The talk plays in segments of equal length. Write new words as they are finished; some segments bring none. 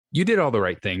You did all the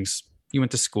right things. You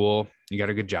went to school, you got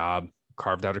a good job,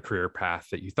 carved out a career path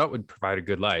that you thought would provide a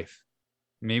good life.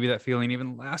 Maybe that feeling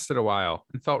even lasted a while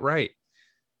and felt right,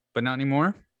 but not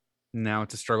anymore. Now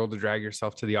it's a struggle to drag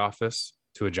yourself to the office,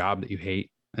 to a job that you hate,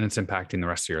 and it's impacting the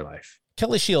rest of your life.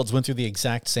 Kelley Shields went through the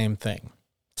exact same thing.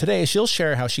 Today, she'll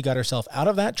share how she got herself out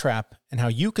of that trap and how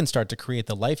you can start to create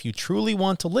the life you truly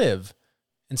want to live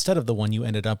instead of the one you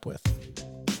ended up with.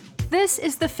 This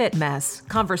is The Fit Mess,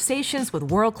 conversations with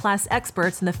world-class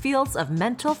experts in the fields of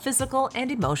mental, physical, and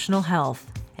emotional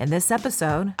health. In this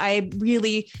episode, I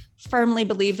really firmly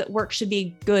believe that work should be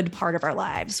a good part of our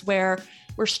lives, where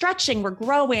we're stretching, we're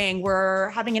growing, we're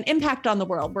having an impact on the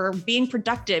world, we're being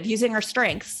productive, using our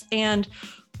strengths. And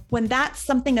when that's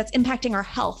something that's impacting our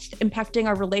health, impacting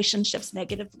our relationships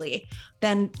negatively,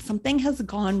 then something has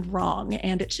gone wrong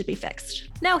and it should be fixed.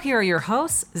 Now here are your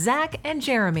hosts, Zach and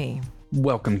Jeremy.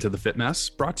 Welcome to The Fit Mess,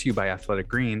 brought to you by Athletic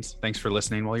Greens. Thanks for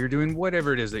listening while you're doing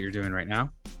whatever it is that you're doing right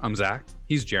now. I'm Zach.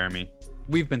 He's Jeremy.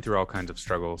 We've been through all kinds of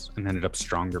struggles and ended up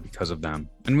stronger because of them,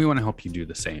 and we want to help you do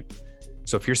the same.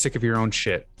 So if you're sick of your own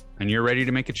shit and you're ready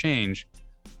to make a change,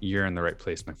 you're in the right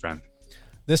place, my friend.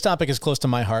 This topic is close to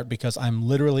my heart because I'm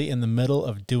literally in the middle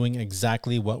of doing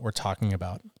exactly what we're talking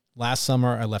about. Last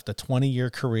summer, I left a 20-year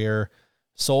career,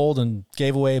 sold and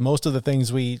gave away most of the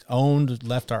things we owned,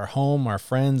 left our home, our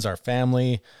friends, our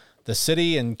family, the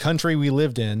city and country we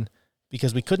lived in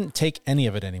because we couldn't take any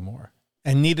of it anymore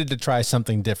and needed to try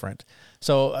something different.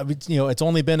 So, it's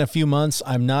only been a few months.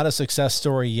 I'm not a success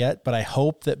story yet, but I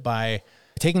hope that by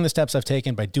taking the steps I've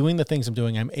taken, by doing the things I'm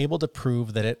doing, I'm able to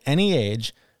prove that at any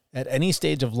age, at any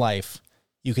stage of life,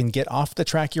 you can get off the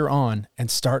track you're on and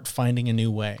start finding a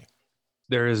new way.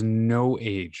 There is no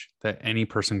age that any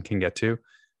person can get to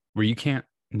where you can't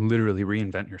literally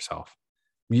reinvent yourself.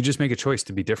 You just make a choice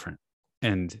to be different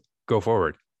and go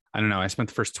forward. I don't know. I spent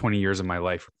the first 20 years of my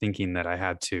life thinking that I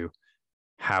had to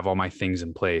have all my things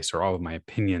in place or all of my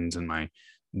opinions and my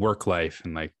work life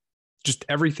and like just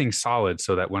everything solid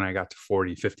so that when I got to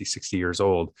 40, 50, 60 years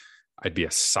old, I'd be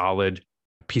a solid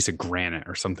piece of granite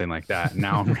or something like that.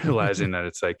 Now I'm realizing that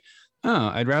it's like,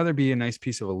 oh, I'd rather be a nice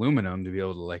piece of aluminum to be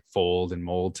able to like fold and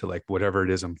mold to like whatever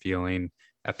it is I'm feeling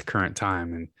at the current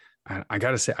time. And I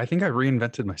got to say, I think I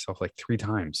reinvented myself like 3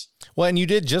 times. Well, and you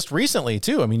did just recently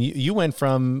too. I mean, you went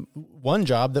from one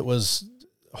job that was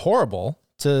horrible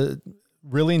to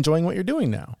really enjoying what you're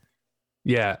doing now.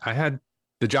 Yeah.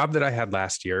 The job that I had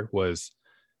last year was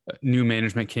new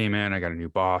management came in. I got a new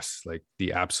boss, like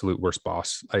the absolute worst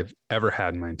boss I've ever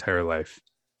had in my entire life.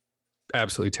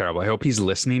 Absolutely terrible. I hope he's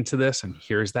listening to this and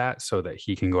hears that so that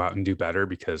he can go out and do better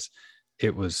because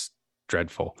it was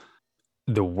dreadful.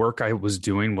 The work I was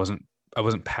doing I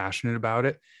wasn't passionate about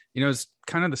it. It's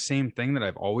kind of the same thing that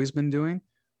I've always been doing,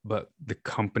 but the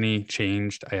company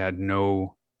changed. I had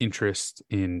no interest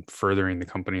in furthering the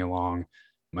company along.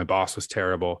 My boss was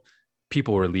terrible.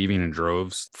 People were leaving in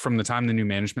droves. From the time the new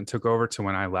management took over to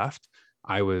when I left,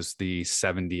 I was the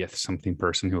 70th something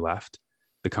person who left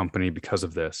the company because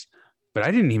of this. But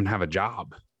I didn't even have a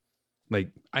job. Like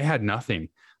I had nothing.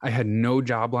 I had no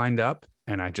job lined up.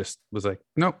 And I just was like,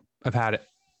 nope, I've had it.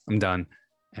 I'm done.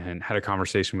 And had a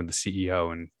conversation with the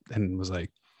CEO and was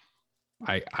like,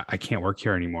 I can't work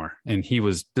here anymore. And he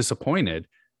was disappointed,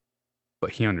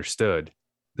 but he understood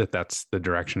that that's the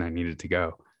direction I needed to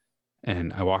go.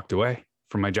 And I walked away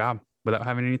from my job without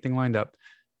having anything lined up.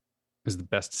 It was the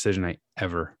best decision I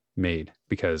ever made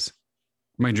because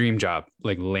my dream job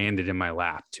like landed in my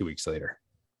lap 2 weeks later.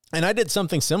 And I did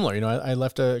something similar. I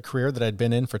left a career that I'd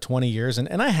been in for 20 years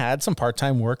and I had some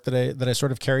part-time work that I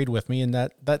sort of carried with me. And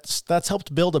that's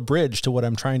helped build a bridge to what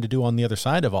I'm trying to do on the other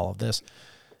side of all of this.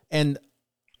 And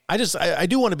I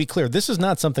do want to be clear. This is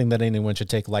not something that anyone should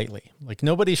take lightly. Like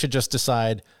nobody should just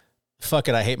decide, fuck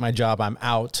it, I hate my job, I'm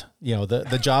out.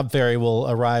 The job fairy will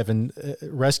arrive and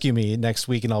rescue me next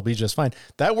week and I'll be just fine.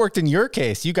 That worked in your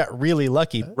case. You got really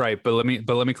lucky. Right. But let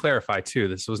me clarify too.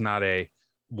 This was not a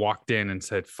walked in and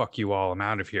said, fuck you all, I'm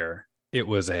out of here. It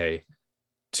was a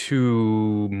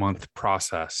 2-month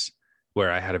process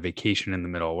where I had a vacation in the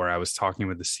middle where I was talking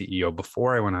with the CEO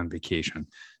before I went on vacation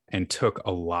and took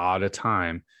a lot of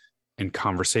time and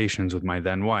conversations with my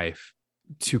then wife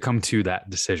to come to that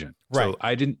decision. Right.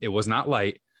 So it was not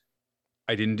light.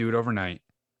 I didn't do it overnight.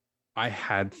 I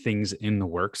had things in the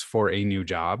works for a new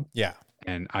job. Yeah.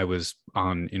 And I was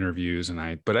on interviews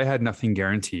but I had nothing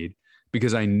guaranteed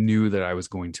because I knew that I was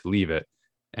going to leave it.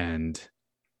 And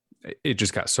it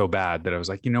just got so bad that I was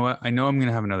like, you know what? I know I'm going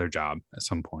to have another job at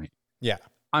some point. Yeah.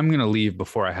 I'm going to leave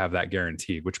before I have that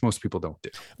guaranteed, which most people don't do.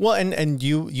 Well, and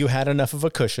you had enough of a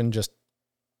cushion just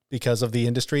because of the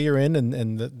industry you're in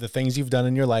and the things you've done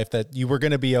in your life, that you were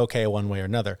going to be okay one way or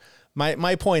another.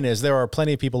 My point is, there are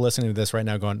plenty of people listening to this right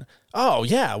now going, oh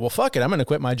yeah, well, fuck it, I'm going to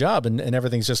quit my job and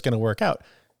everything's just going to work out.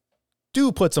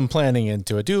 Do put some planning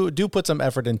into it. Do put some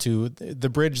effort into the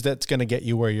bridge that's going to get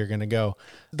you where you're going to go.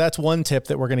 That's one tip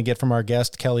that we're going to get from our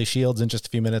guest, Kelley Shields, in just a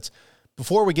few minutes.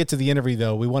 Before we get to the interview,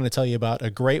 though, we want to tell you about a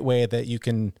great way that you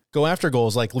can go after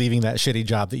goals like leaving that shitty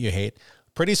job that you hate.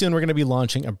 Pretty soon, we're going to be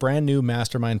launching a brand new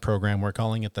mastermind program. We're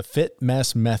calling it the Fit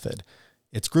Mess Method.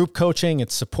 It's group coaching.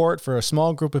 It's support for a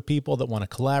small group of people that want to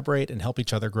collaborate and help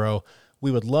each other grow.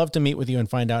 We would love to meet with you and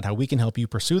find out how we can help you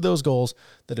pursue those goals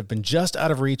that have been just out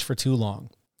of reach for too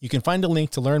long. You can find a link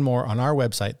to learn more on our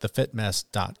website,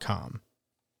 thefitmess.com.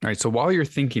 All right. So while you're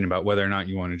thinking about whether or not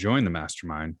you want to join the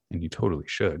mastermind, and you totally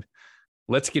should,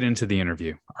 let's get into the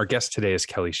interview. Our guest today is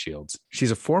Kelley Shields.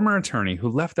 She's a former attorney who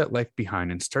left that life behind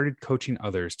and started coaching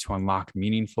others to unlock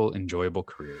meaningful, enjoyable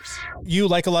careers. You,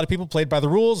 like a lot of people, played by the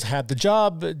rules, had the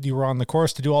job, you were on the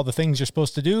course to do all the things you're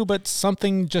supposed to do, but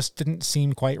something just didn't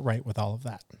seem quite right with all of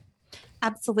that.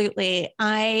 Absolutely.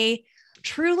 I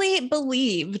truly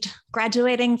believed,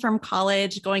 graduating from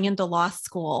college, going into law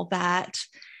school, that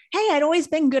hey, I'd always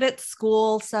been good at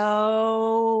school,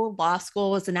 so law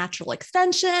school was a natural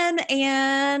extension.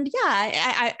 And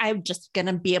yeah, I'm just going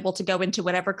to be able to go into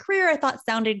whatever career I thought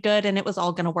sounded good, and it was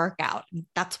all going to work out.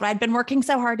 That's what I'd been working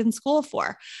so hard in school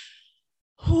for.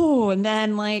 Oh, and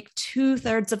then like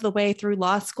 2/3 of the way through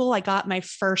law school, I got my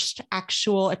first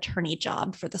actual attorney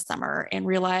job for the summer and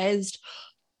realized,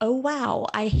 oh, wow,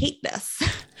 I hate this.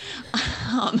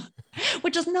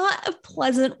 Which is not a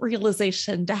pleasant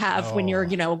realization to have when you're,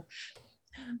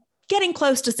 getting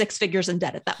close to 6 figures in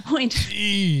debt at that point.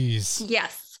 Jeez.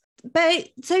 Yes. But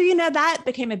so, that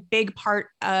became a big part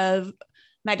of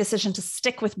my decision to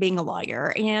stick with being a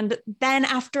lawyer. And then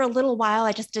after a little while,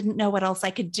 I just didn't know what else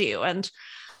I could do. And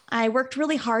I worked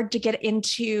really hard to get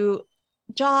into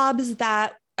jobs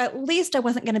that at least I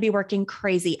wasn't going to be working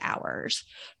crazy hours.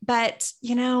 But,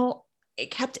 it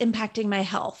kept impacting my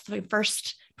health.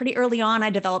 First, pretty early on,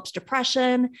 I developed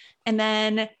depression. And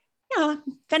then,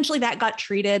 eventually that got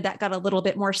treated. That got a little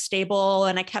bit more stable.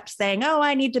 And I kept saying, oh,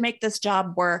 I need to make this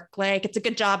job work. Like, it's a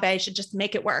good job. I should just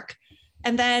make it work.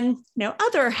 And then,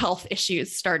 other health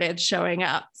issues started showing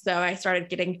up. So I started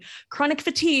getting chronic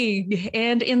fatigue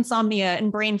and insomnia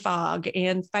and brain fog,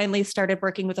 and finally started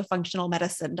working with a functional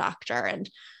medicine doctor. And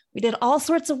we did all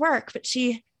sorts of work, but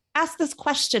she asked this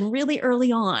question really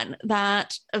early on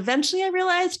that eventually I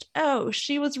realized, oh,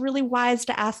 she was really wise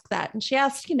to ask that. And she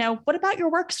asked, what about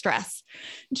your work stress?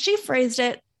 And she phrased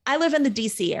it, I live in the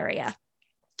DC area.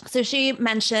 So she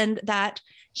mentioned that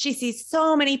she sees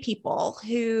so many people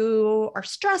who are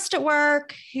stressed at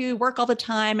work, who work all the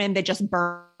time, and they just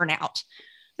burn out.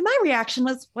 And my reaction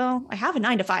was, well, I have a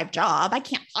 9-to-5 job. I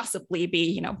can't possibly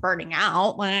be, burning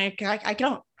out. Like I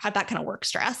don't have that kind of work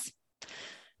stress.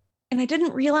 And I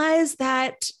didn't realize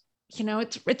that,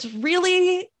 it's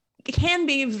really, it can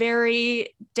be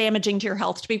very damaging to your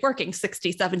health to be working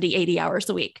 60, 70, 80 hours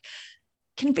a week.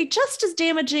 It can be just as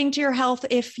damaging to your health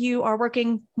if you are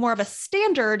working more of a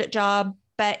standard job,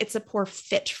 but it's a poor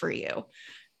fit for you.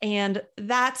 And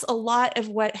that's a lot of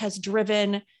what has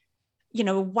driven,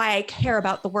 why I care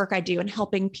about the work I do and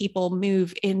helping people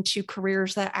move into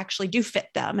careers that actually do fit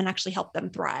them and actually help them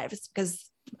thrive. It's because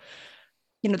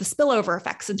the spillover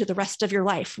effects into the rest of your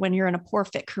life when you're in a poor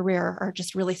fit career are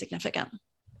just really significant.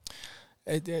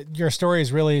 Your story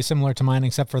is really similar to mine,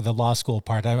 except for the law school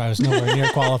part. I was nowhere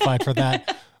near qualified for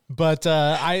that. But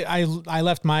I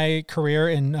left my career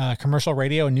in commercial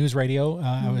radio and news radio.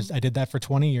 I did that for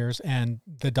 20 years. And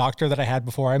the doctor that I had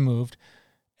before I moved,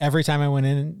 every time I went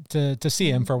in to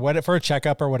see him for a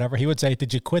checkup or whatever, he would say,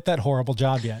 did you quit that horrible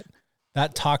job yet?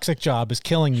 That toxic job is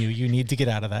killing you. You need to get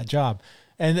out of that job.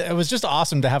 And it was just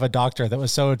awesome to have a doctor that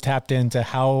was so tapped into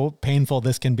how painful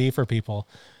this can be for people.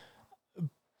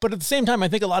 But at the same time, I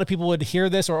think a lot of people would hear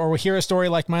this or hear a story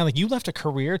like mine. Like, you left a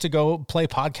career to go play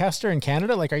podcaster in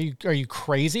Canada. Like, are you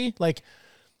crazy? Like,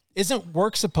 isn't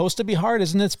work supposed to be hard?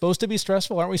 Isn't it supposed to be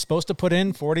stressful? Aren't we supposed to put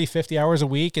in 40, 50 hours a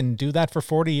week and do that for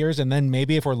 40 years? And then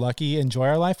maybe if we're lucky, enjoy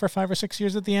our life for 5 or 6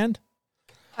 years at the end?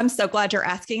 I'm so glad you're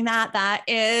asking that. That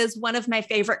is one of my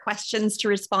favorite questions to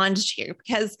respond to,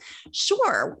 because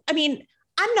sure,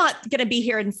 I'm not going to be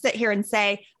here and sit here and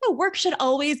say, oh, work should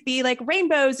always be like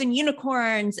rainbows and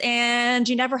unicorns and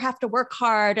you never have to work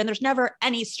hard and there's never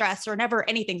any stress or never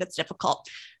anything that's difficult.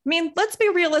 Let's be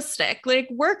realistic. Like,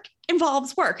 work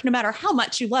involves work, no matter how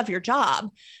much you love your job,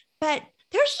 but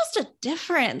there's just a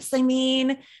difference.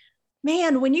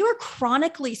 Man, when you are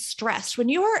chronically stressed, when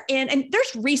you are in, and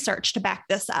there's research to back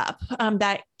this up,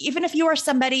 that even if you are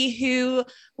somebody who,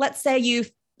 let's say you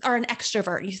are an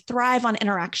extrovert, you thrive on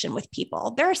interaction with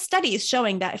people, there are studies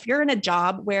showing that if you're in a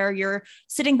job where you're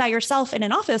sitting by yourself in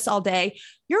an office all day,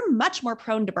 you're much more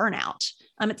prone to burnout.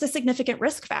 It's a significant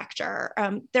risk factor.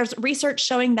 There's research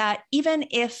showing that even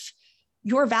if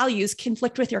your values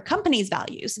conflict with your company's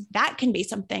values, that can be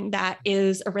something that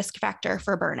is a risk factor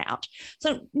for burnout.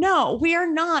 So no, we are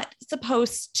not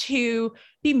supposed to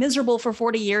be miserable for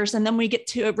 40 years and then we get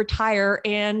to retire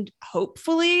and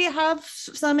hopefully have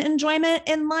some enjoyment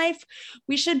in life.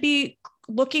 We should be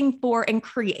looking for and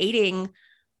creating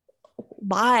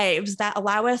lives that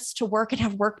allow us to work and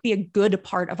have work be a good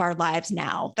part of our lives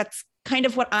now. That's kind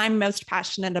of what I'm most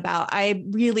passionate about. I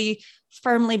really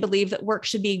firmly believe that work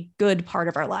should be a good part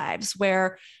of our lives,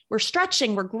 where we're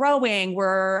stretching, we're growing,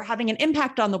 we're having an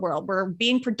impact on the world, we're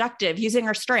being productive, using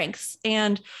our strengths.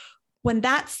 And when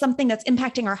that's something that's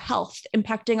impacting our health,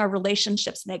 impacting our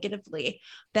relationships negatively,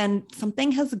 then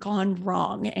something has gone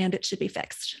wrong and it should be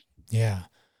fixed. Yeah.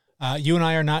 You and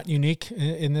I are not unique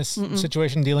in this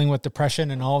situation, dealing with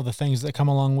depression and all of the things that come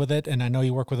along with it. And I know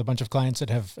you work with a bunch of clients that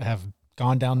have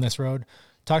gone down this road.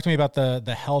 Talk to me about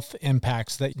the health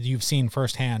impacts that you've seen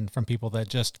firsthand from people that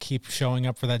just keep showing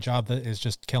up for that job that is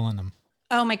just killing them.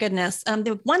 Oh my goodness.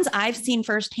 The ones I've seen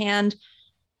firsthand,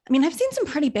 I mean, I've seen some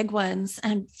pretty big ones,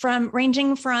 and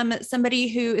ranging from somebody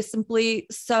who is simply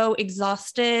so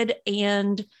exhausted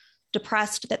and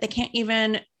depressed that they can't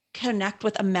even connect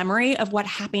with a memory of what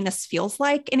happiness feels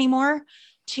like anymore,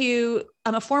 to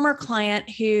a former client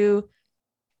who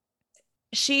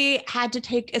she had to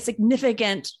take a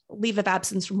significant leave of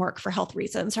absence from work for health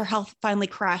reasons. Her health finally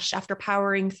crashed after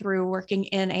powering through working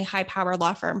in a high power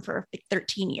law firm for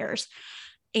 13 years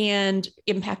and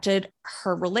impacted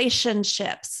her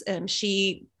relationships.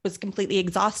 She was completely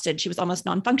exhausted. She was almost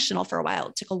non-functional for a while.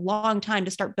 It took a long time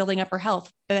to start building up her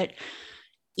health. But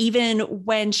even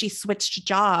when she switched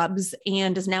jobs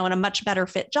and is now in a much better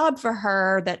fit job for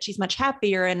her, that she's much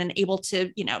happier and able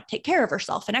to, take care of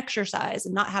herself and exercise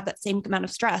and not have that same amount of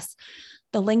stress,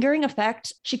 the lingering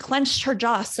effect, she clenched her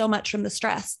jaw so much from the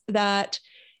stress that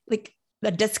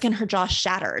the disc in her jaw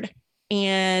shattered.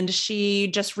 And she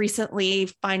just recently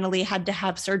finally had to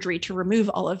have surgery to remove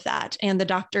all of that. And the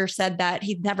doctor said that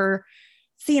he'd never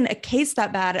seen a case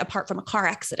that bad apart from a car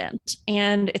accident.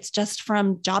 And it's just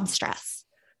from job stress.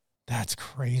 That's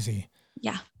crazy.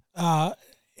 Yeah.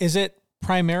 Is it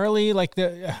primarily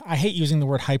I hate using the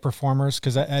word high performers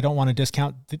because I don't want to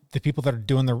discount the people that are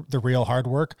doing the real hard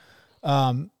work.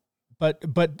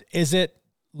 But is it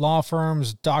law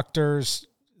firms, doctors,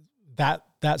 that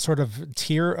sort of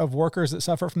tier of workers that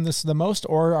suffer from this the most?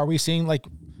 Or are we seeing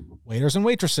waiters and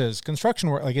waitresses, construction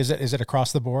work? Is it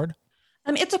across the board?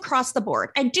 It's across the board.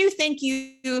 I do think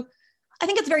I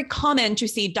think it's very common to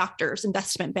see doctors,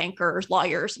 investment bankers,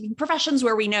 lawyers, professions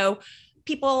where we know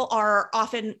people are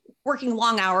often working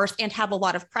long hours and have a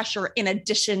lot of pressure in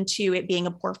addition to it being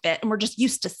a poor fit. And we're just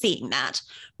used to seeing that.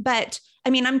 But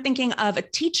I'm thinking of a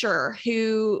teacher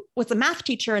who was a math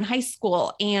teacher in high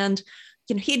school, and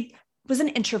he was an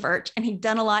introvert and he'd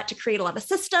done a lot to create a lot of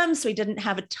systems. So he didn't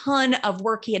have a ton of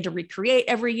work he had to recreate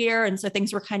every year. And so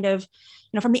things were kind of,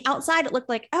 from the outside, it looked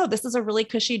like, oh, this is a really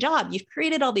cushy job. You've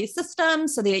created all these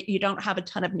systems so that you don't have a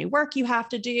ton of new work you have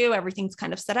to do. Everything's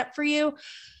kind of set up for you.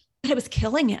 But it was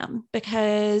killing him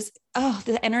because,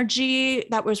 the energy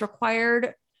that was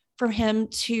required for him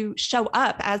to show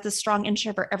up as a strong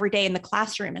introvert every day in the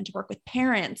classroom and to work with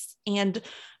parents and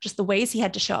just the ways he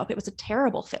had to show up, it was a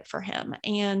terrible fit for him.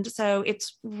 And so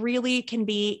it's really can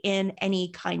be in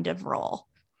any kind of role.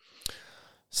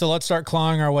 So let's start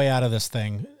clawing our way out of this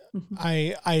thing. Mm-hmm.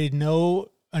 I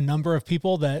know a number of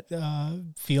people that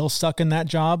feel stuck in that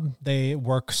job. They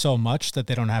work so much that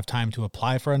they don't have time to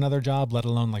apply for another job, let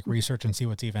alone research and see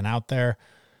what's even out there.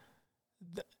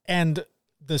 And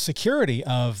the security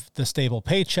of the stable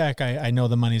paycheck, I know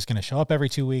the money's going to show up every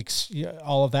 2 weeks,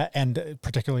 all of that. And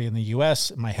particularly in the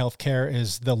US, my healthcare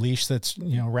is the leash that's,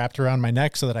 wrapped around my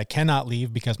neck so that I cannot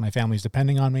leave because my family's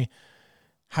depending on me.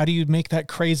 How do you make that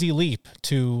crazy leap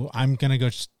to, I'm going to go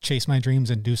chase my dreams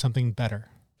and do something better?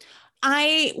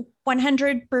 I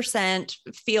 100%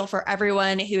 feel for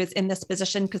everyone who is in this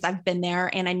position because I've been there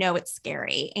and I know it's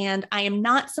scary. And I am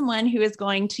not someone who is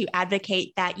going to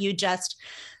advocate that you just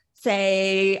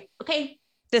say, okay,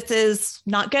 this is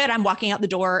not good. I'm walking out the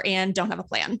door and don't have a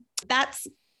plan. That's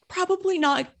probably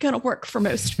not going to work for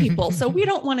most people. So we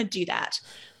don't want to do that.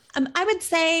 I would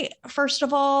say, first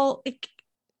of all,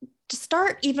 to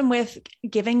start even with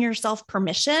giving yourself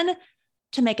permission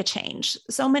to make a change.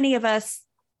 So many of us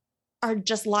are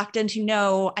just locked into,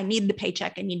 no, I need the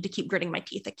paycheck. I need to keep gritting my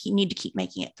teeth. I need to keep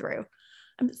making it through.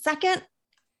 Second,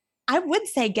 I would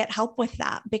say get help with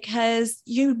that, because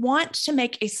you want to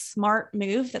make a smart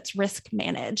move that's risk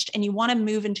managed, and you want to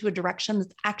move into a direction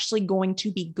that's actually going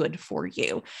to be good for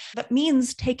you. That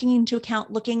means taking into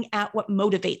account, looking at what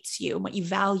motivates you, what you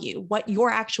value, what your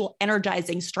actual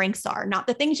energizing strengths are, not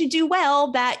the things you do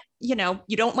well that, you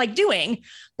don't like doing,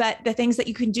 but the things that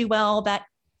you can do well that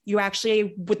you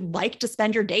actually would like to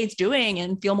spend your days doing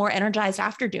and feel more energized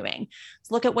after doing.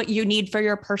 So look at what you need for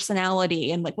your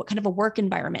personality, and like what kind of a work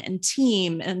environment and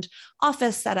team and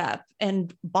office setup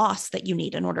and boss that you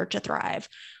need in order to thrive.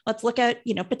 Let's look at,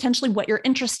 potentially what you're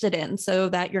interested in, so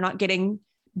that you're not getting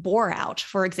bore out,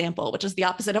 for example, which is the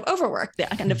opposite of overwork, the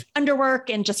kind of underwork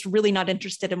and just really not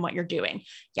interested in what you're doing.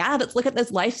 Yeah, let's look at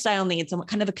those lifestyle needs and what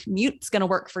kind of a commute is going to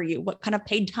work for you. What kind of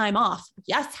paid time off?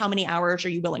 Yes, how many hours are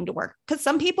you willing to work? Because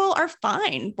some people are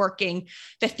fine working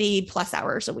 50 plus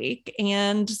hours a week,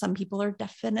 and some people are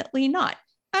definitely not.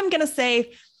 I'm going to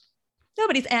say,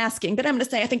 nobody's asking, but I'm going to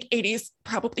say I think 80 is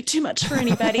probably too much for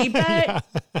anybody. But,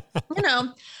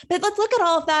 but let's look at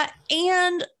all of that.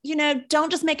 And, don't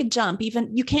just make a jump.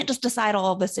 Even you can't just decide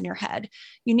all of this in your head.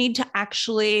 You need to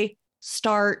actually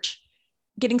start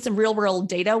getting some real world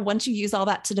data. Once you use all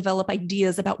that to develop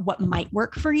ideas about what might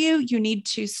work for you, you need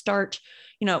to start,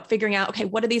 figuring out, okay,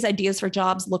 what do these ideas for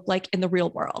jobs look like in the real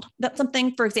world? That's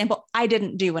something, for example, I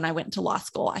didn't do when I went to law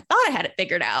school. I thought I had it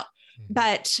figured out,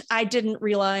 but I didn't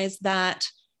realize that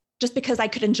just because I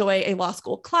could enjoy a law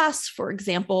school class, for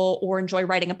example, or enjoy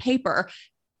writing a paper,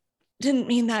 didn't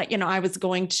mean that, I was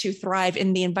going to thrive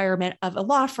in the environment of a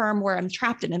law firm where I'm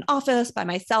trapped in an office by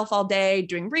myself all day,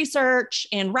 doing research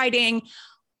and writing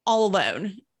all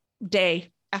alone,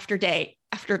 day after day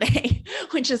after day,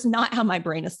 which is not how my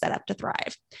brain is set up to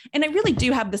thrive. And I really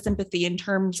do have the sympathy in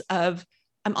terms of,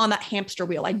 I'm on that hamster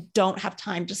wheel. I don't have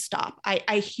time to stop.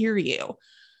 I hear you.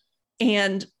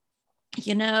 And,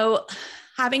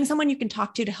 having someone you can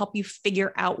talk to help you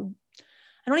figure out,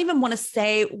 I don't even want to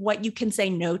say what you can say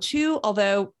no to,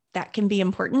 although that can be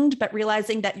important, but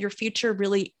realizing that your future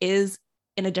really is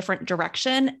in a different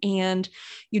direction. And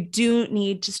you do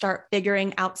need to start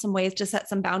figuring out some ways to set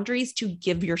some boundaries to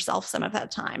give yourself some of that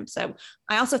time. So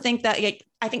I also think that,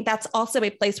 I think that's also a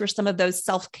place where some of those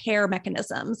self-care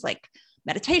mechanisms like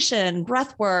meditation,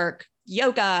 breath work,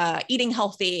 yoga, eating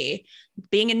healthy,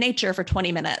 being in nature for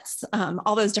 20 minutes,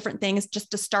 all those different things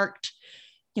just to start,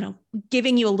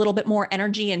 giving you a little bit more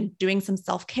energy, and doing some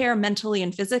self-care mentally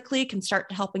and physically can start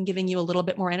to help in giving you a little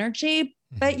bit more energy.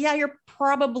 But yeah, you're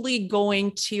probably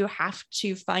going to have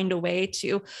to find a way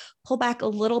to pull back a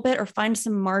little bit or find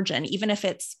some margin, even if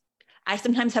it's, I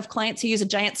sometimes have clients who use a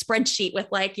giant spreadsheet with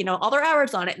all their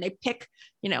hours on it, and they pick,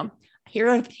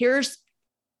 here's,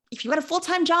 if you had a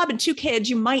full-time job and 2 kids,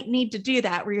 you might need to do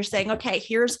that, where you're saying, okay,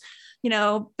 here's,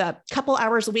 the couple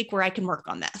hours a week where I can work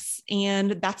on this.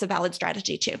 And that's a valid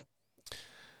strategy too.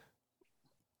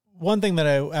 One thing that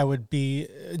I would be,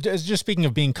 just speaking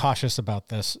of being cautious about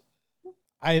this,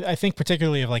 I think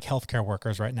particularly of healthcare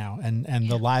workers right now and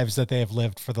the lives that they have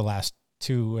lived for the last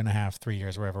 2.5, 3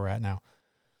 years, wherever we're at now.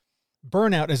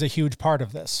 Burnout is a huge part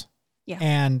of this. Yeah.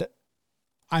 And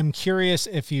I'm curious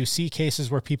if you see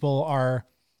cases where people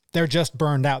they're just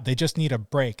burned out. They just need a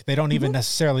break. They don't even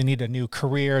necessarily need a new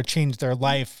career, change their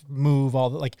life, move,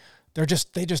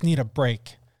 they just need a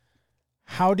break.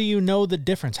 How do you know the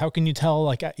difference? How can you tell,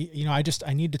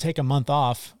 I need to take a month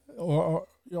off or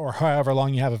however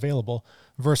long you have available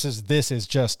versus this is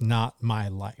just not my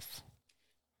life?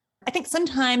 I think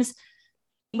sometimes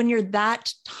when you're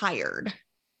that tired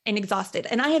and exhausted,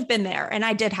 and I have been there, and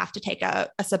I did have to take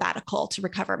a sabbatical to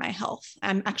recover my health.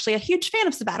 I'm actually a huge fan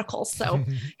of sabbaticals. So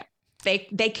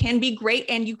they can be great,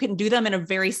 and you can do them in a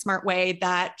very smart way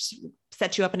that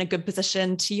sets you up in a good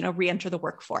position to, re-enter the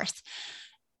workforce.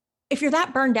 If you're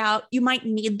that burned out, you might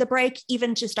need the break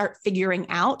even to start figuring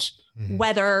out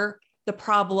whether the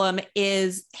problem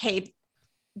is, hey,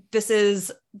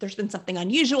 there's been something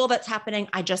unusual that's happening.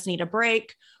 I just need a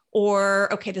break. Or,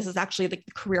 okay, this is actually the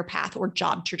career path or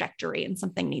job trajectory and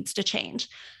something needs to change.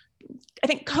 I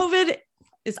think COVID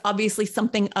is obviously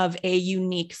something of a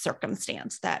unique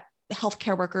circumstance that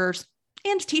healthcare workers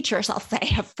and teachers, I'll say,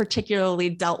 have particularly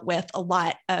dealt with a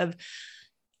lot of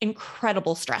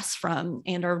incredible stress from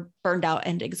and are burned out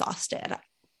and exhausted.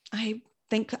 I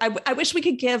think I wish we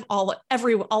could give all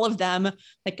of them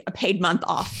a paid month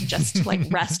off, just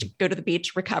rest, go to the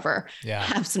beach, recover,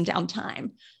 have some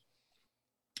downtime.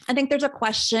 I think there's a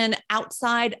question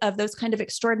outside of those kind of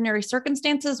extraordinary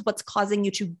circumstances, what's causing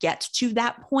you to get to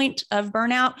that point of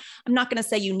burnout. I'm not going to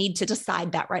say you need to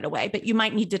decide that right away, but you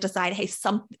might need to decide, hey,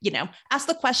 ask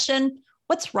the question,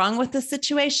 what's wrong with this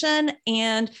situation?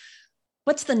 And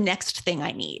what's the next thing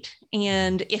I need?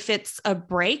 And if it's a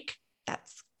break,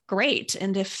 that's great.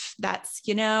 And if that's,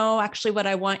 actually what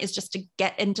I want is just to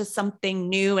get into something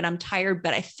new and I'm tired,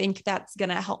 but I think that's going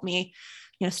to help me,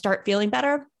 start feeling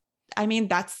better. I mean,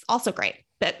 that's also great,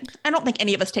 but I don't think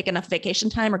any of us take enough vacation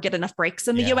time or get enough breaks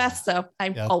in the US. So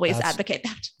I always advocate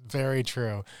that. Very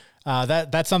true.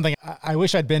 That's something I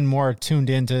wish I'd been more tuned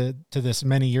into this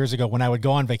many years ago when I would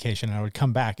go on vacation and I would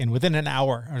come back and within an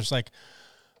hour, I was like,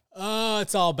 oh,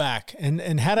 it's all back. And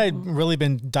had I really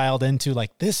been dialed into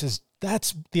like,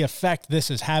 that's the effect this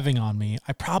is having on me,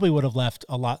 I probably would have left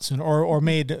a lot sooner or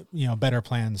made, better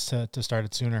plans to start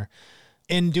it sooner.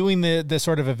 In doing the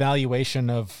sort of evaluation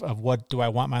of what do I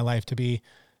want my life to be,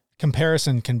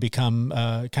 comparison can become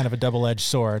kind of a double-edged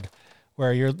sword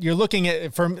where you're looking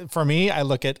at, for me, I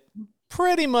look at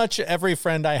pretty much every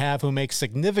friend I have who makes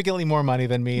significantly more money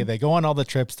than me. They go on all the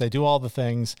trips, they do all the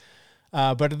things.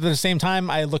 But at the same time,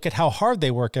 I look at how hard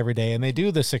they work every day and they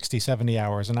do the 60, 70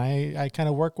 hours and I kind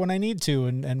of work when I need to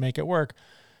and make it work.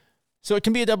 So it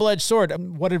can be a double-edged sword.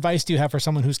 What advice do you have for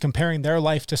someone who's comparing their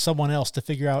life to someone else to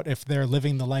figure out if they're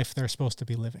living the life they're supposed to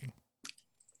be living?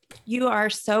 You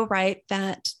are so right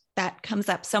that comes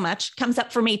up so much, comes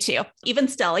up for me too, even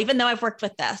though I've worked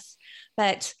with this,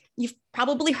 but you've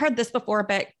probably heard this before,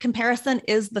 but comparison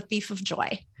is the thief of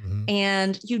joy. Mm-hmm.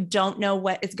 And you don't know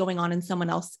what is going on in someone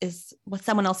else's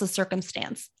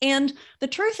circumstance. And the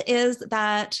truth is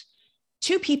that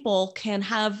two people can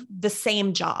have the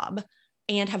same job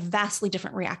and have vastly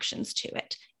different reactions to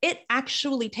it. It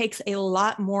actually takes a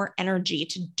lot more energy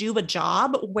to do a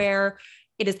job where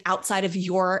it is outside of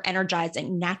your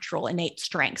energizing, natural, innate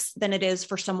strengths than it is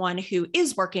for someone who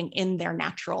is working in their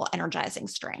natural, energizing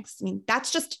strengths. I mean,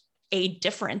 that's just a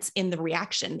difference in the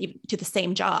reaction to the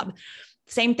same job.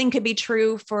 Same thing could be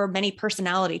true for many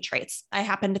personality traits. I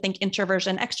happen to think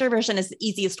introversion, extroversion is the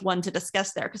easiest one to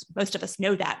discuss there because most of us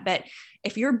know that. But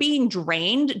if you're being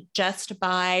drained just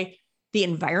by the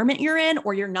environment you're in,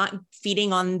 or you're not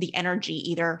feeding on the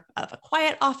energy either of a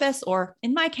quiet office, or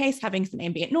in my case, having some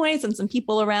ambient noise and some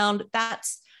people around,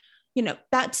 that's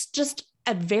just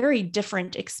a very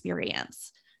different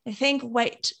experience. I think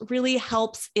what really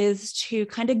helps is to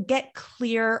kind of get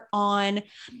clear on,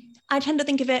 I tend to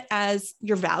think of it as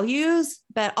your values,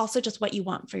 but also just what you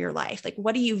want for your life. Like,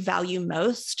 what do you value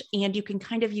most? And you can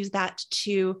kind of use that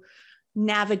to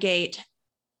navigate,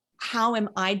 how am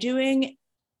I doing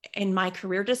in my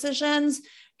career decisions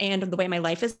and the way my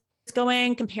life is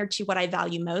going compared to what I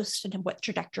value most and what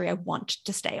trajectory I want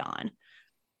to stay on.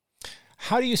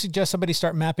 How do you suggest somebody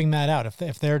start mapping that out?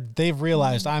 If they've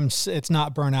realized it's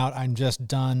not burnout, I'm just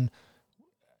done.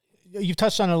 You've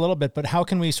touched on it a little bit, but how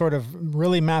can we sort of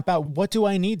really map out what do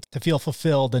I need to feel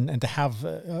fulfilled and to have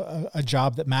a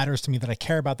job that matters to me, that I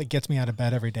care about, that gets me out of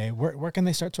bed every day? Where can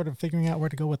they start sort of figuring out where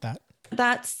to go with that?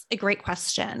 That's a great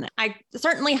question. I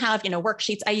certainly have,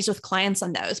 worksheets I use with clients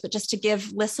on those, but just to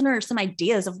give listeners some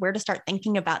ideas of where to start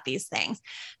thinking about these things,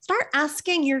 start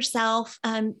asking yourself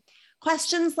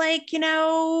questions like,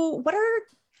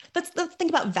 let's think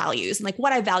about values and like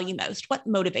what I value most, what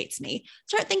motivates me.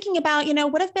 Start thinking about,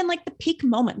 what have been like the peak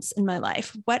moments in my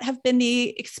life? What have been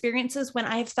the experiences when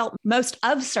I've felt most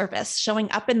of service showing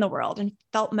up in the world and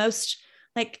felt most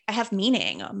like I have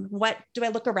meaning? What do I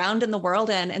look around in the world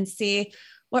and see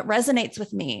what resonates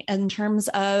with me in terms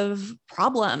of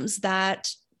problems that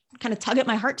kind of tug at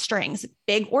my heartstrings,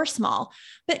 big or small?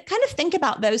 But kind of think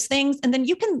about those things. And then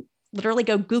you can literally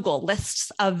go Google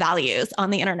lists of values on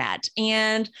the internet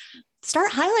and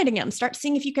start highlighting them. Start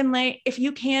seeing if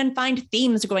you can find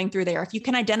themes going through there. If you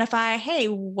can identify, hey,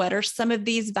 what are some of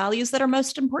these values that are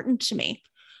most important to me?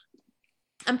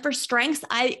 And for strengths,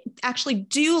 I actually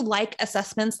do like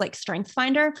assessments like Strength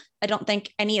Finder. I don't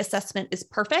think any assessment is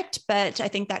perfect, but I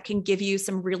think that can give you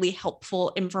some really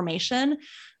helpful information.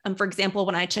 For example,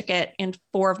 when I took it, and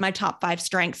 4 of my top 5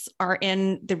 strengths are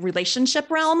in the relationship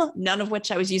realm, none of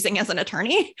which I was using as an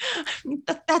attorney.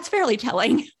 That's fairly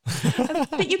telling.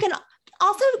 But you can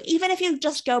also, even if you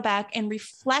just go back and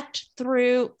reflect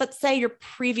through, let's say, your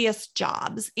previous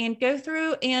jobs, and go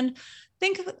through and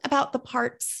think about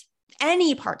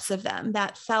any parts of them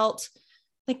that felt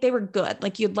like they were good,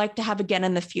 like you'd like to have again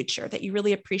in the future, that you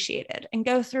really appreciated, and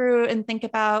go through and think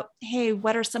about, hey,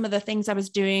 what are some of the things I was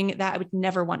doing that I would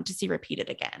never want to see repeated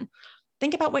again?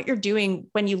 think about what you're doing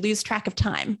when you lose track of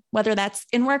time, whether that's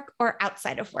in work or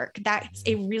outside of work. That's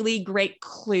a really great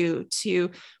clue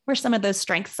to where some of those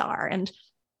strengths are. And,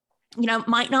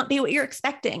 might not be what you're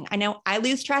expecting. I know I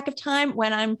lose track of time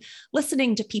when I'm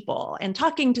listening to people and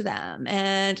talking to them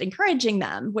and encouraging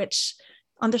them, which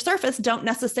on the surface don't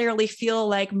necessarily feel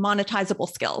like monetizable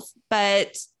skills,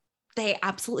 but they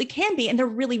absolutely can be, and they're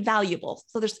really valuable.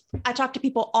 So I talk to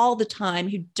people all the time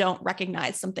who don't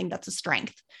recognize something that's a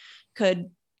strength could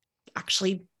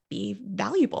actually be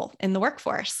valuable in the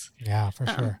workforce. Yeah, for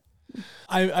sure.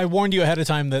 I warned you ahead of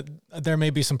time that there may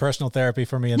be some personal therapy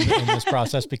for me in this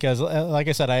process, because like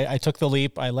I said, I took the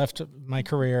leap, I left my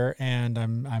career, and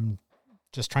I'm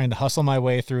just trying to hustle my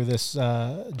way through this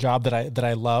job that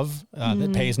I love,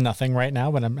 that pays nothing right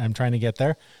now, but I'm trying to get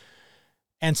there.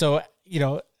 And so,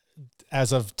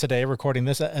 as of today, recording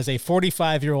this, as a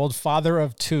 45-year-old father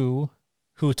of two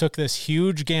who took this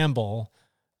huge gamble,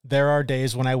 there are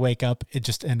days when I wake up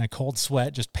just in a cold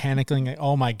sweat, just panicking. Like,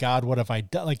 oh my God, what have I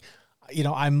done? Like,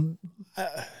 I'm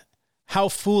how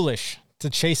foolish to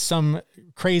chase some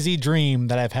crazy dream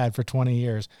that I've had for 20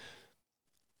 years.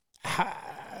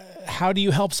 How do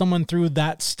you help someone through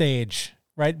that stage,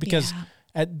 right? Because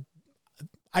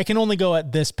I can only go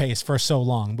at this pace for so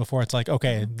long before it's like,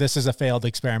 okay, this is a failed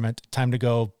experiment. Time to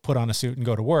go put on a suit and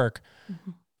go to work.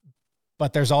 Mm-hmm.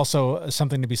 But there's also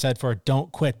something to be said for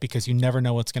don't quit, because you never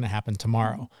know what's going to happen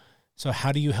tomorrow. Mm-hmm. So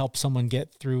how do you help someone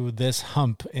get through this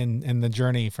hump in the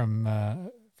journey from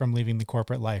leaving the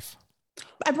corporate life?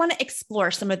 I want to explore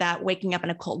some of that waking up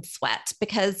in a cold sweat,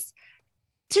 because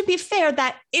to be fair,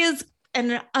 that is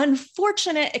an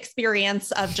unfortunate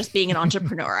experience of just being an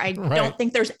entrepreneur. I don't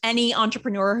think there's any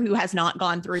entrepreneur who has not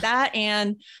gone through that.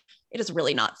 And it is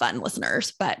really not fun,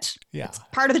 listeners, but it's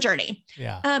part of the journey.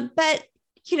 Yeah. But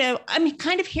I'm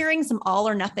kind of hearing some all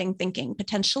or nothing thinking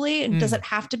potentially. And does it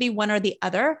have to be one or the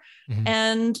other? Mm-hmm.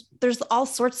 And there's all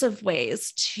sorts of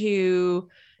ways to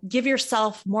give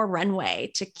yourself more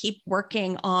runway to keep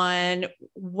working on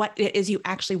what it is you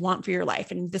actually want for your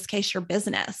life. In this case, your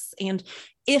business. And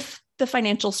if the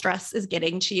financial stress is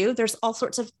getting to you, there's all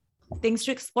sorts of things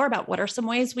to explore about what are some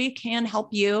ways we can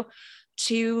help you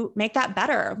to make that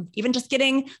better. Even just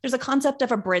there's a concept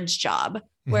of a bridge job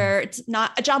where it's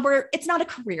not a job, where it's not a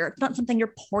career. It's not something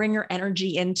you're pouring your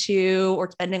energy into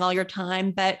or spending all your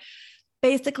time, but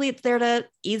basically it's there to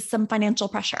ease some financial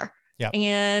pressure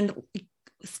and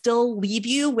still leave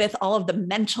you with all of the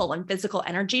mental and physical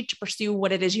energy to pursue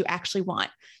what it is you actually want.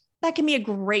 That can be a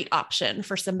great option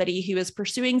for somebody who is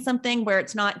pursuing something where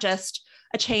it's not just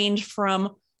a change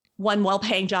from one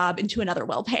well-paying job into another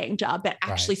well-paying job, but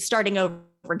actually starting over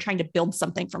and trying to build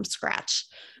something from scratch.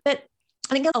 But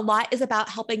I think a lot is about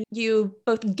helping you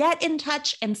both get in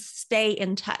touch and stay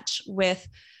in touch with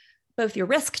both your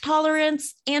risk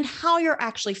tolerance and how you're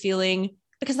actually feeling,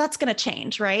 because that's going to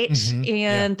change, right? Mm-hmm.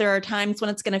 And there are times when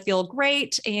it's going to feel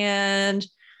great and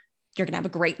you're going to have a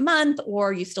great month,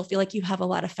 or you still feel like you have a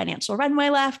lot of financial runway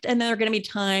left. And there are going to be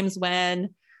times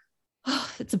when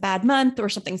it's a bad month or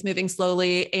something's moving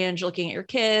slowly and you're looking at your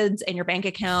kids and your bank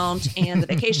account and the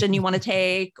vacation you want to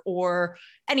take or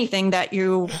anything that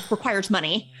requires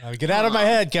money. Get out of my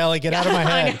head, Kelley, get out of my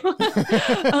head.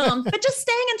 But just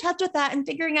staying in touch with that and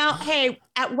figuring out, hey,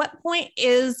 at what point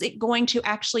is it going to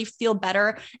actually feel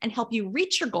better and help you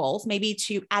reach your goals? Maybe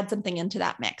to add something into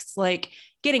that mix, like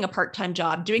getting a part-time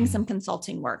job, doing some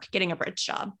consulting work, getting a bridge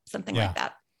job, something like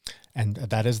that. And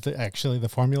that is actually the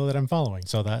formula that I'm following.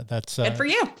 So that's good for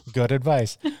you. Good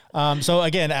advice. So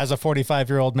again, as a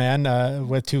 45-year-old man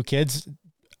with two kids,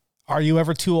 are you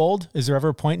ever too old? Is there ever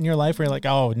a point in your life where you're like,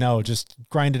 oh no, just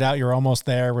grind it out, you're almost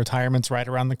there, retirement's right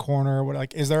around the corner?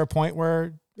 Is there a point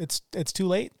where it's too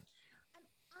late?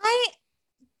 I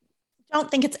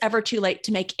don't think it's ever too late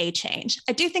to make a change.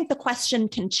 I do think the question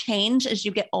can change as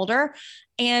you get older.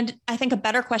 And I think a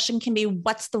better question can be,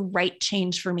 what's the right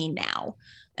change for me now?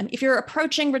 If you're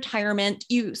approaching retirement,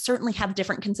 you certainly have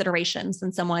different considerations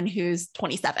than someone who's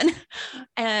 27.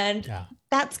 And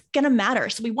that's going to matter.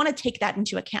 So we want to take that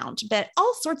into account. But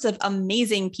all sorts of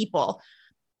amazing people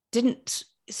didn't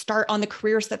start on the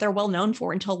careers that they're well known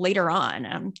for until later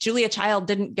on. Julia Child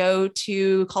didn't go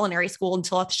to culinary school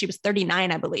until she was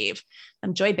 39, I believe.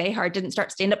 Joy Behar didn't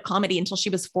start stand-up comedy until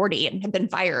she was 40 and had been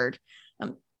fired.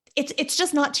 It's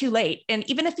just not too late. And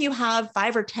even if you have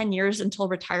 5 or 10 years until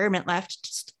retirement left,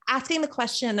 just asking the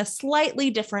question in a slightly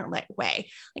different way,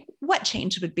 like what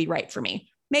change would be right for me?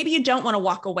 Maybe you don't want to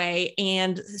walk away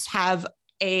and have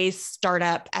a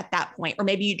startup at that point, or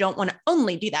maybe you don't want to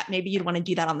only do that. Maybe you'd want to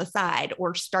do that on the side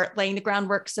or start laying the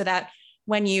groundwork so that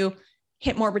when you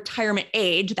hit more retirement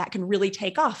age, that can really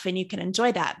take off and you can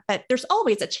enjoy that. But there's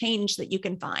always a change that you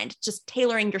can find, just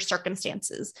tailoring your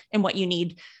circumstances and what you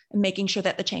need and making sure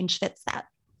that the change fits that.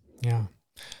 Yeah.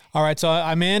 All right. So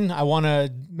I'm in, I want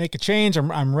to make a change.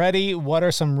 I'm ready. What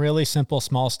are some really simple,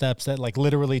 small steps that like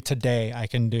literally today I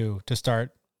can do to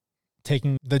start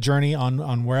taking the journey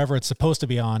on wherever it's supposed to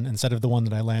be on instead of the one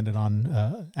that I landed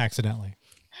on accidentally?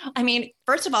 I mean,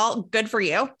 first of all, good for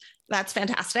you. That's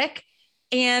fantastic.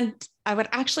 And I would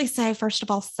actually say, first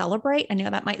of all, celebrate. I know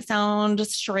that might sound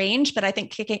strange, but I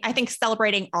think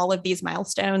celebrating all of these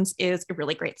milestones is a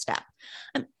really great step.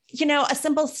 A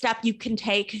simple step you can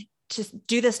take to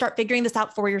do this, start figuring this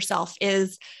out for yourself,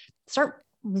 is start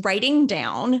writing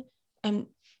down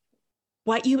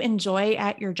what you enjoy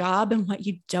at your job and what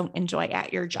you don't enjoy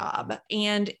at your job.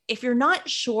 And if you're not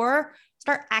sure,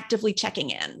 start actively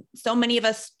checking in. So many of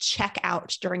us check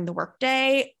out during the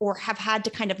workday or have had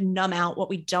to kind of numb out what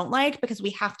we don't like because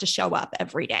we have to show up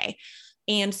every day.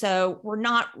 And so we're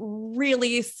not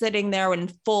really sitting there in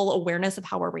full awareness of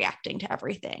how we're reacting to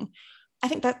everything. I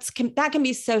think that can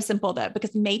be so simple though,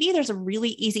 because maybe there's a really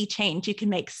easy change you can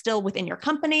make still within your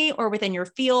company or within your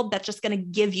field that's just going to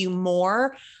give you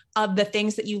more of the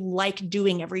things that you like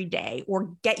doing every day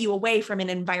or get you away from an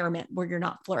environment where you're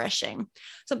not flourishing.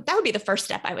 So that would be the first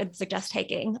step I would suggest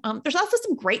taking. There's also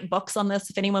some great books on this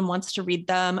if anyone wants to read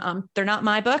them. They're not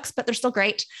my books, but they're still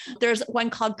great. There's one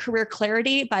called Career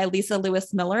Clarity by Lisa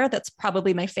Lewis Miller. That's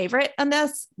probably my favorite on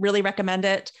this. Really recommend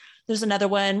it. There's another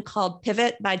one called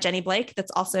Pivot by Jenny Blake.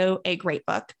 That's also a great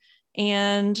book.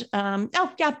 And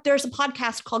there's a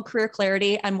podcast called Career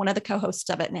Clarity. I'm one of the co-hosts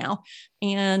of it now.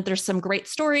 And there's some great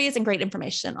stories and great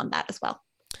information on that as well.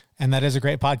 And that is a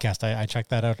great podcast. I checked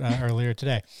that out earlier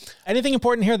today. Anything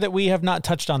important here that we have not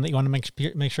touched on that you want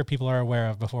to make sure people are aware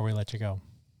of before we let you go?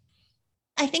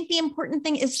 I think the important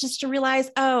thing is just to realize,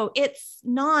 it's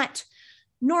not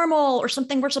normal or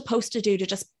something we're supposed to do to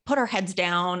just put our heads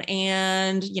down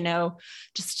and,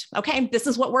 okay, this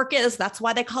is what work is. That's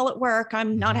why they call it work.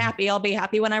 I'm not happy. I'll be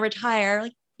happy when I retire.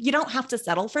 Like, you don't have to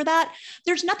settle for that.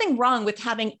 There's nothing wrong with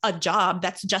having a job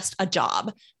that's just a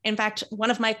job. In fact,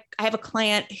 I have a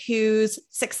client whose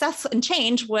success and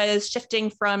change was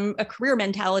shifting from a career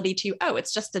mentality to,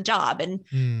 it's just a job, and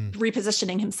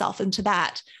repositioning himself into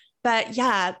that. But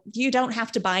yeah, you don't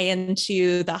have to buy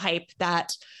into the hype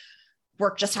that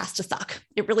work just has to suck.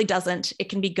 It really doesn't. It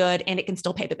can be good and it can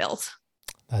still pay the bills.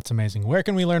 That's amazing. Where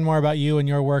can we learn more about you and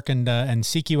your work and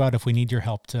seek you out if we need your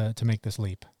help to make this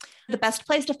leap? The best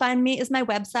place to find me is my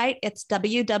website. It's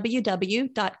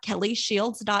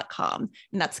www.kelleyshields.com.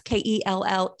 And that's Kelley.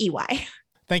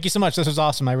 Thank you so much. This was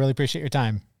awesome. I really appreciate your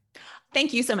time.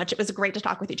 Thank you so much. It was great to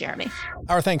talk with you, Jeremy.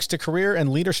 Our thanks to career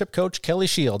and leadership coach Kelley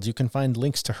Shields. You can find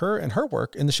links to her and her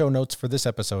work in the show notes for this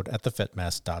episode at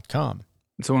thefitmess.com.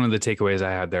 So one of the takeaways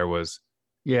I had there was,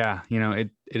 it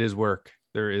is work.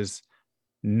 There is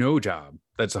no job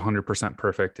that's 100%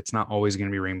 perfect. It's not always going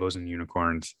to be rainbows and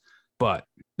unicorns, but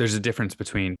there's a difference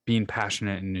between being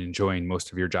passionate and enjoying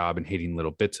most of your job and hating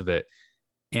little bits of it,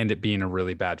 and it being a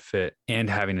really bad fit and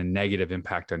having a negative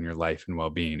impact on your life and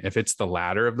well-being. If it's the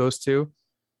latter of those two,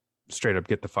 straight up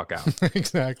get the fuck out.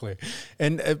 Exactly.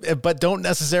 But don't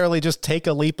necessarily just take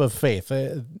a leap of faith.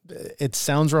 It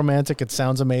sounds romantic. It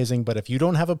sounds amazing. But if you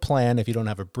don't have a plan, if you don't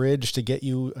have a bridge to get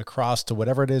you across to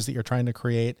whatever it is that you're trying to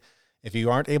create, if you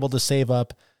aren't able to save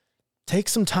up, take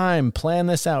some time, plan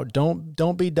this out.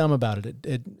 Don't be dumb about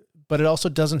it. But it also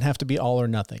doesn't have to be all or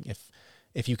nothing.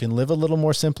 If you can live a little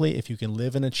more simply, if you can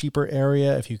live in a cheaper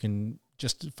area, if you can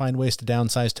just find ways to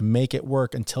downsize to make it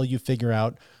work until you figure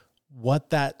out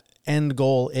what that end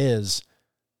goal is,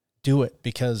 do it,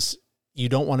 because you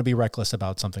don't want to be reckless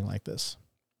about something like this.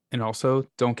 And also,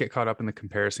 don't get caught up in the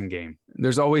comparison game.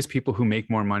 There's always people who make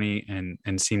more money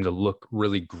and seem to look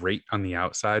really great on the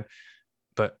outside,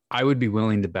 but I would be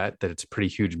willing to bet that it's a pretty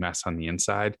huge mess on the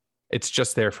inside. It's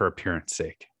just there for appearance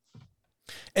sake.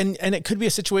 And it could be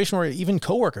a situation where even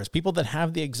coworkers, people that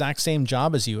have the exact same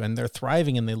job as you and they're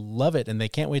thriving and they love it and they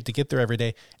can't wait to get there every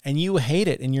day, and you hate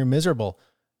it and you're miserable.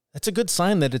 That's a good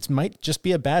sign that it might just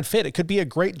be a bad fit. It could be a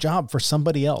great job for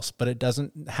somebody else, but it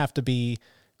doesn't have to be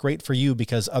great for you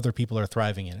because other people are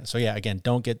thriving in it. So yeah, again,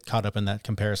 don't get caught up in that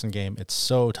comparison game. It's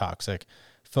so toxic.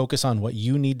 Focus on what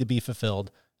you need to be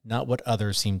fulfilled, not what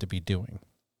others seem to be doing.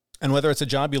 And whether it's a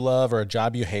job you love or a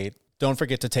job you hate, don't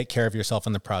forget to take care of yourself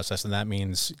in the process. And that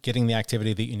means getting the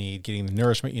activity that you need, getting the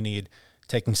nourishment you need,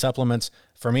 taking supplements.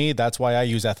 For me, that's why I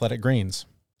use Athletic Greens.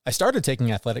 I started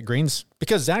taking Athletic Greens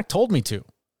because Zach told me to.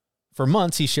 For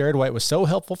months, he shared why it was so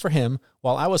helpful for him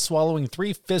while I was swallowing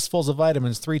 3 fistfuls of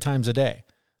vitamins 3 times a day.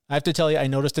 I have to tell you, I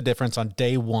noticed a difference on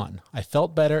day one. I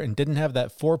felt better and didn't have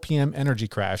that 4 p.m. energy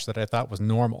crash that I thought was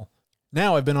normal.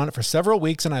 Now I've been on it for several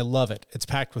weeks and I love it. It's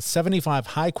packed with 75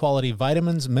 high-quality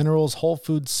vitamins, minerals, whole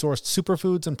foods sourced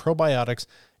superfoods, and probiotics,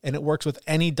 and it works with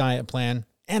any diet plan,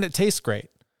 and it tastes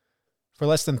great. For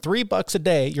less than $3 a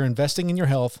day, you're investing in your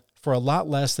health for a lot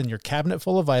less than your cabinet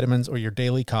full of vitamins or your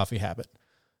daily coffee habit.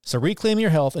 So reclaim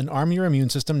your health and arm your immune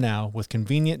system now with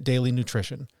convenient daily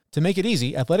nutrition. To make it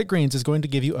easy, Athletic Greens is going to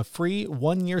give you a free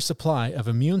 1-year supply of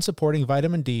immune-supporting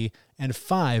vitamin D and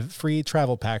 5 free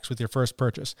travel packs with your first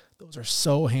purchase. Those are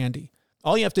so handy.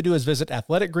 All you have to do is visit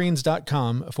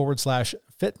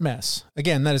athleticgreens.com/fitmess.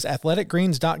 Again, that is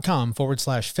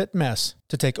athleticgreens.com/fitmess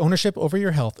to take ownership over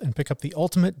your health and pick up the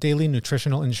ultimate daily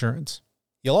nutritional insurance.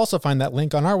 You'll also find that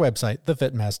link on our website,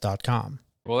 thefitmess.com.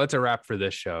 Well, that's a wrap for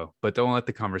this show, but don't let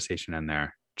the conversation end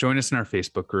there. Join us in our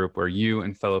Facebook group where you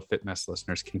and fellow Fit Mess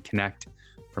listeners can connect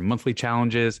for monthly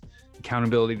challenges,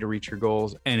 accountability to reach your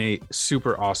goals, and a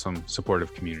super awesome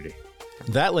supportive community.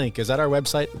 That link is at our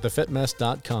website,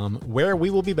 thefitmess.com, where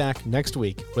we will be back next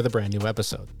week with a brand new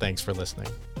episode. Thanks for listening.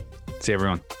 See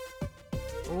everyone.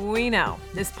 We know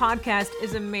this podcast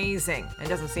is amazing and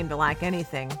doesn't seem to lack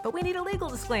anything, but we need a legal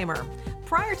disclaimer.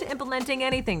 Prior to implementing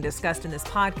anything discussed in this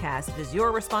podcast, it is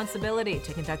your responsibility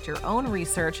to conduct your own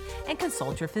research and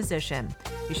consult your physician.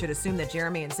 You should assume that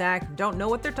Jeremy and Zach don't know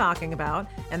what they're talking about,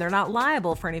 and they're not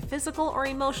liable for any physical or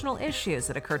emotional issues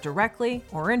that occur directly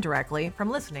or indirectly from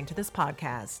listening to this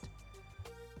podcast.